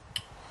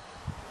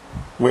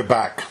We're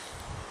back.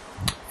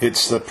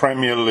 It's the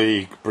Premier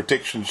League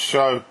prediction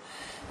show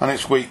and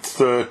it's week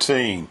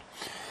 13.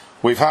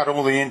 We've had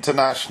all the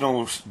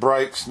international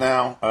breaks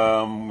now.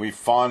 We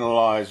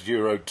finalised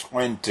Euro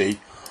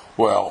 20.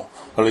 Well,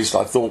 at least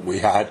I thought we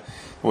had.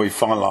 We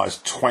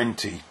finalised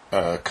 20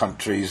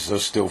 countries.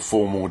 There's still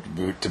 4 more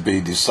to be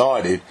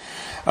decided.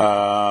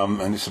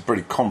 And it's a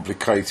pretty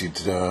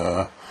complicated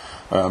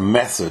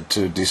method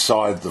to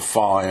decide the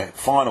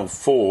final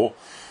 4,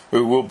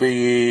 who will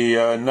be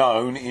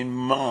known in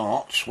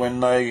March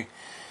when they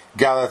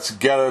gather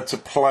together to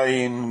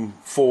play in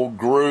 4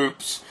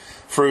 groups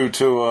through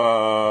to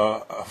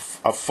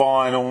a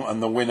final, and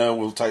the winner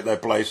will take their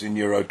place in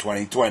Euro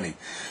 2020.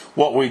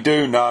 What we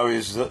do know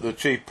is that the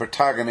chief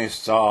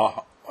protagonists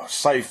are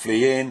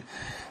safely in.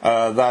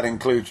 That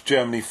includes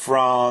Germany,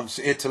 France,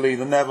 Italy,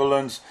 the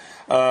Netherlands,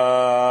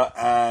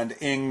 and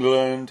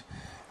England,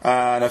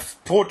 and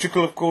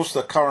Portugal, of course,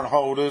 the current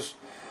holders.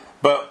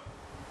 But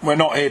we're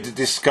not here to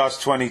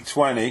discuss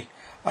 2020.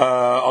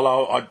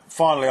 Although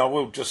I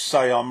will just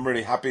say I'm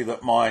really happy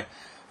that my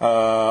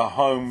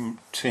home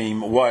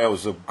team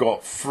Wales have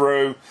got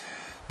through.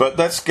 But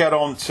let's get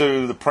on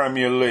to the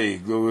Premier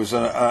League. There was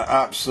an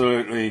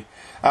absolutely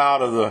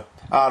out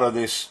of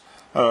this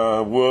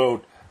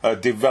world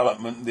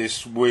development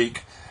this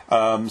week.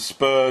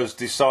 Spurs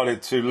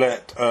decided to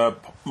let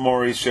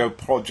Mauricio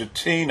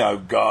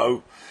Pochettino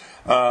go.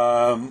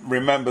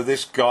 Remember,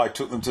 this guy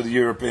took them to the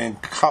European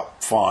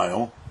Cup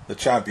final, the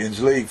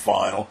Champions League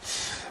final,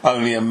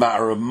 only a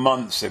matter of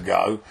months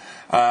ago.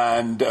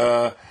 And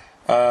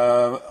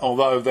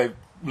although they've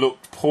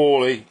looked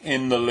poorly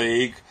in the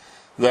league,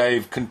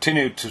 they've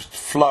continued to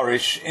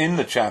flourish in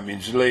the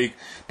Champions League,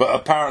 but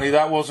apparently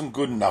that wasn't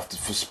good enough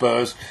for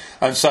Spurs,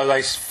 and so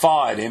they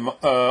fired him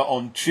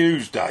on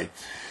Tuesday.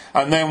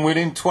 And then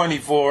within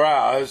 24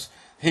 hours,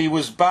 he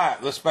was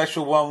back. The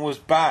special one was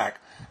back.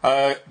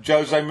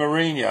 Jose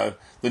Mourinho,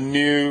 the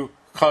new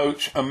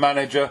coach and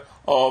manager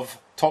of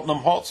Tottenham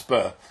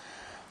Hotspur.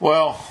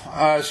 Well,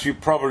 as you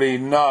probably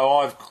know,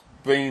 I've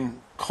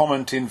been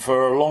commenting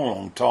for a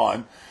long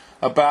time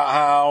about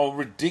how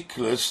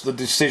ridiculous the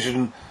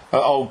decision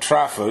at Old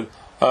Trafford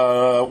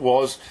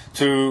was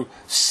to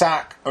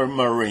sack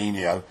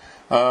Mourinho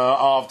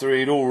after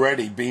he'd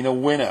already been a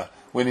winner,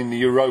 winning the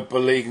Europa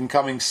League and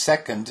coming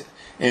second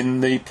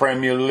in the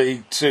Premier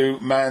League to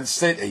Man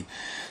City.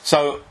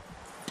 So,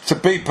 to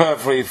be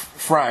perfectly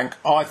frank,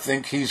 I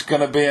think he's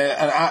going to be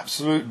an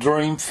absolute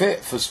dream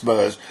fit for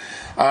Spurs.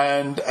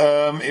 And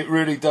it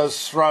really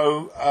does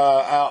throw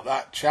out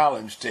that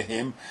challenge to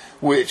him,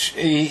 which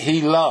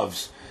he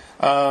loves.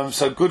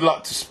 So good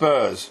luck to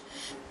Spurs.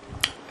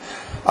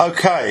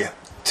 Okay,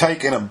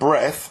 taking a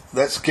breath,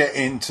 let's get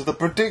into the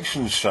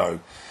prediction show.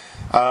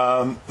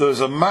 There's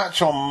a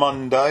match on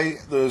Monday,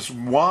 there's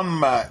 1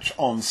 match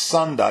on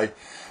Sunday,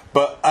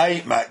 but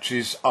 8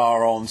 matches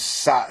are on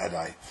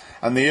Saturday.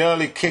 And the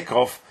early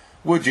kick-off,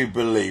 would you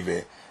believe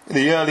it?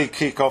 The early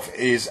kick-off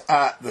is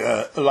at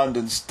the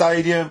London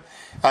Stadium,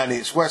 and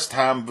it's West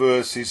Ham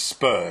versus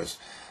Spurs.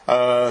 We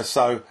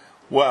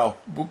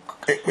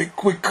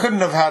couldn't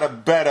have had a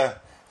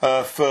better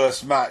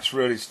first match,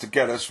 really, to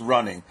get us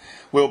running.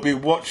 We'll be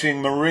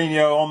watching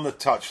Mourinho on the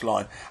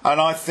touchline,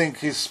 and I think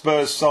his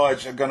Spurs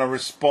sides are going to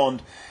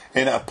respond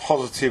in a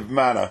positive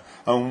manner.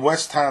 And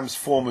West Ham's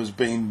form has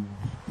been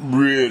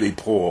really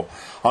poor.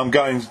 I'm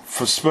going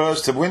for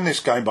Spurs to win this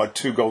game by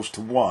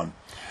 2-1.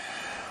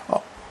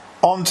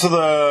 On to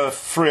the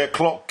 3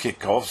 o'clock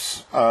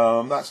kickoffs.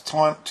 That's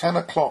 10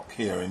 o'clock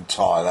here in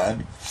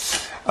Thailand.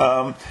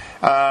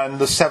 And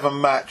the 7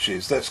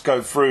 matches. Let's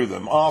go through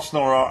them.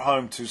 Arsenal are at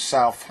home to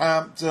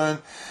Southampton.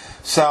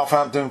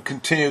 Southampton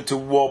continue to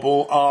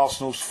wobble.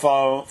 Arsenal's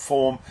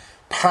form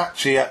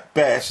patchy at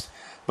best,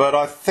 but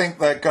I think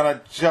they're going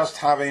to just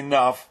have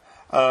enough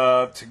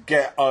to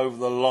get over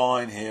the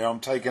line here. I'm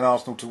taking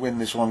Arsenal to win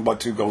this one by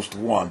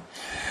 2-1.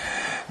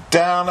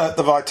 Down at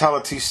the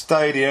Vitality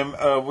Stadium,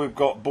 we've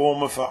got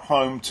Bournemouth at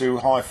home to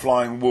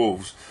high-flying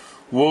Wolves.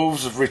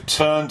 Wolves have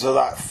returned to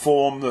that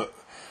form that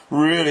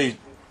really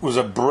was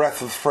a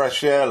breath of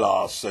fresh air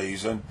last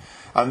season,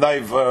 and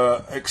they've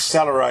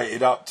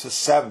accelerated up to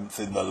 7th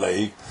in the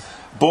league.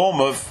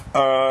 Bournemouth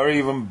are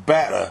even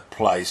better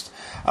placed,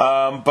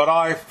 but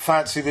I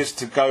fancy this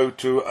to go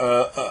to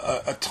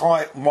a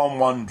tight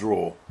 1-1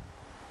 draw.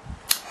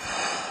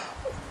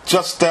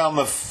 Just down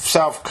the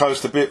south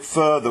coast a bit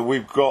further,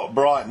 we've got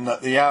Brighton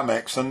at the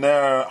Amex, and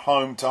they're at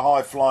home to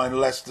high-flying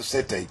Leicester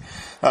City.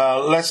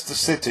 Leicester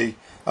City,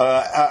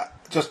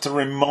 just to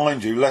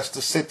remind you,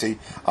 Leicester City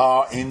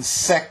are in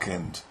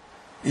second.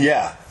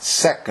 Yeah,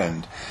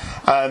 second.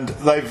 And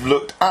they've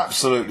looked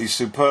absolutely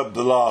superb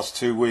the last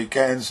 2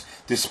 weekends,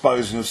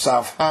 disposing of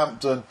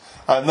Southampton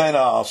and then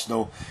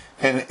Arsenal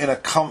in a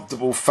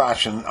comfortable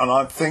fashion. And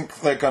I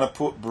think they're going to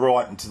put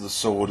Brighton to the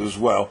sword as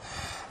well.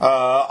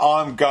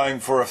 I'm going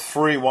for a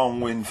 3-1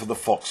 win for the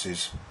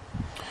Foxes.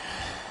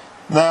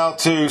 Now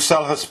to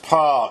Selhurst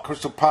Park.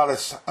 Crystal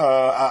Palace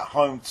at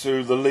home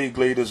to the league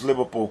leaders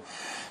Liverpool.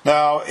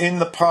 Now, in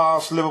the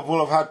past,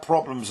 Liverpool have had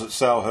problems at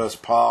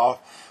Selhurst Park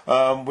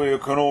We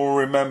can all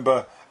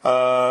remember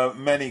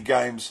many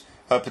games,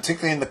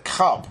 particularly in the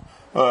Cup,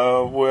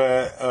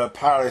 where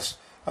Paris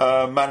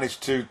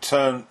managed to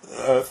turn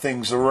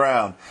things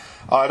around.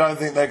 I don't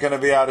think they're going to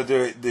be able to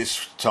do it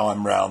this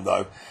time round,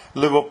 though.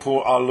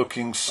 Liverpool are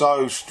looking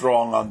so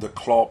strong under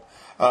Klopp.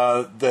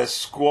 Their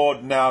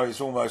squad now is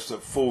almost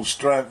at full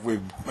strength,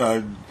 with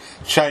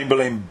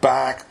Chamberlain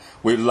back,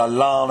 with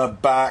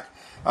Lallana back,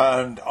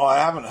 and I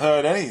haven't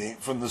heard anything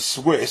from the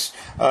Swiss.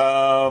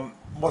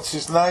 What's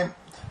his name?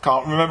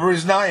 Can't remember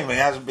his name. He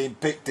hasn't been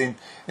picked in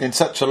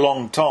such a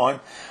long time.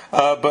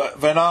 But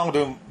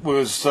Wijnaldum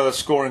was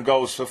scoring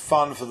goals for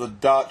fun for the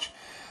Dutch,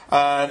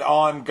 and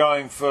I'm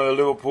going for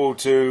Liverpool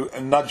to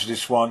nudge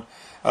this one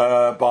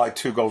by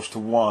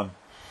 2-1.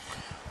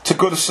 To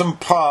Goodison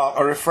Park,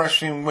 a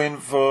refreshing win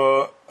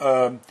for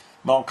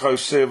Marco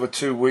Silva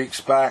 2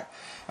 weeks back,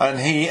 and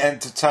he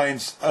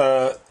entertains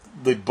the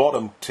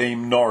bottom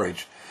team,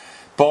 Norwich.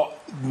 But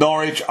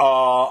Norwich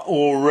are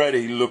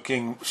already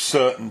looking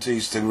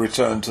certainties to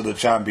return to the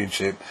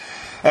Championship.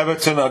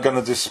 Everton are going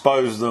to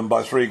dispose of them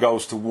by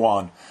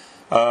 3-1,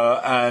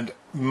 and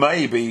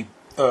maybe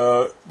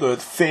the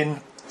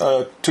Finn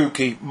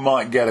Tuki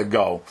might get a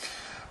goal.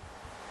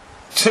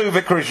 To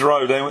Vicarage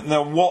Road,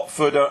 now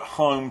Watford at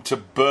home to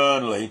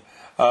Burnley,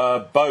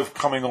 both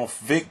coming off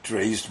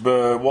victories.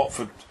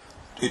 Watford,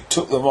 it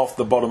took them off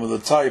the bottom of the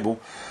table.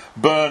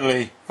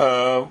 Burnley,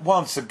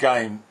 once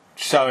again,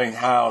 showing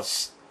how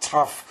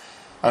tough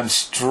and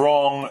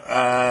strong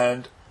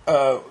and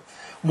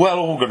well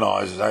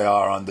organised they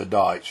are under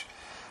Dyche.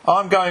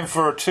 I'm going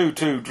for a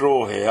 2-2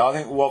 draw here. I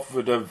think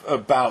Watford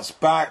have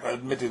bounced back.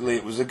 Admittedly,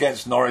 it was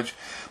against Norwich,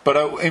 but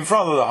in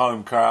front of the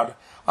home crowd,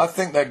 I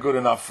think they're good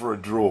enough for a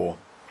draw.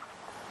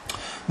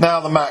 Now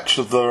the match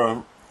of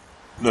the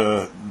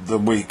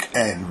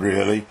weekend,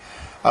 really,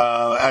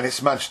 and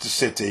it's Manchester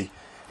City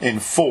in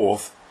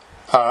fourth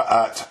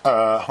at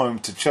home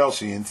to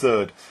Chelsea in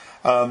third.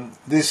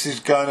 This is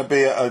going to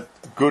be a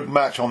good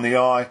match on the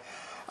eye,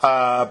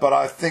 but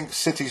I think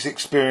City's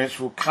experience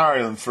will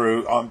carry them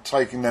through. I'm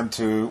taking them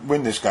to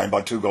win this game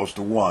by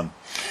 2-1.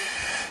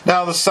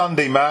 Now the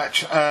Sunday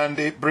match, and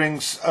it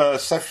brings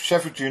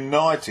Sheffield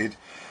United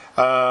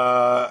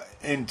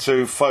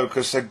into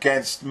focus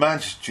against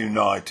Manchester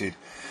United.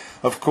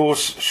 Of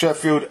course,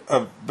 Sheffield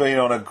have been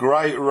on a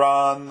great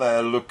run.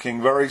 They're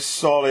looking very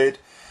solid.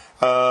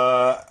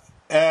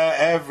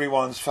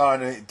 Everyone's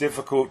finding it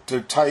difficult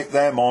to take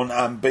them on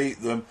and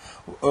beat them.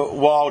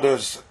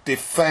 Wilder's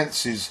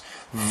defence is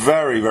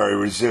very, very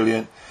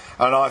resilient,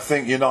 and I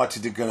think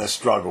United are going to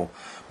struggle.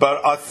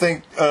 But I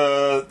think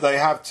they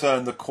have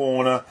turned the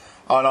corner,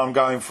 and I'm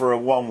going for a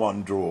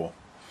 1-1 draw.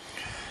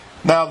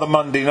 Now the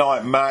Monday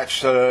night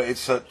match,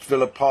 it's at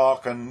Villa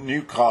Park, and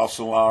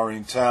Newcastle are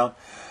in town.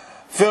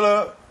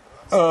 Villa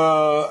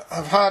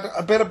have had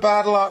a bit of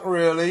bad luck,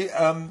 really.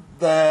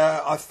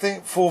 They're, I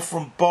think, fourth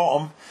from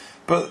bottom,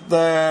 but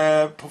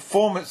their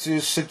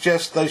performances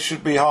suggest they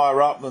should be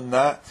higher up than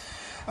that.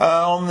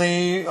 On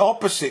the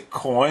opposite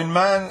coin,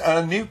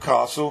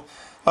 Newcastle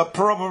are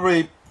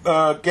probably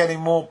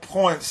getting more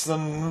points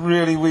than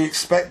really we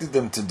expected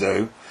them to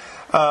do.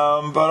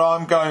 But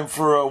I'm going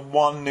for a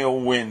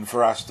 1-0 win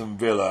for Aston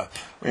Villa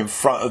in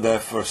front of their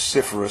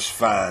vociferous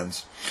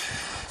fans.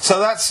 So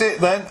that's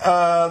it then.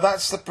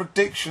 That's the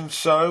prediction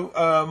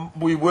show.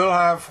 We will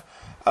have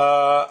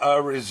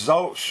a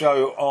results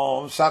show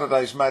on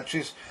Saturday's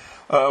matches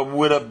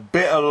with a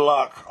bit of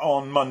luck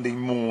on Monday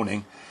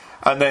morning.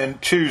 And then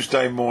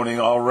Tuesday morning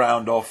I'll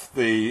round off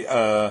the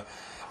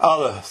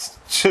other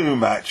two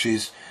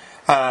matches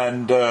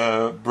and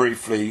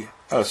briefly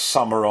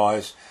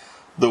summarise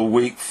the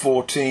week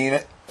 14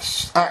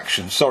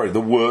 action.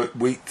 The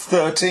week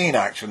 13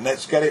 action.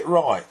 Let's get it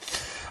right.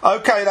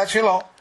 Okay, that's your lot.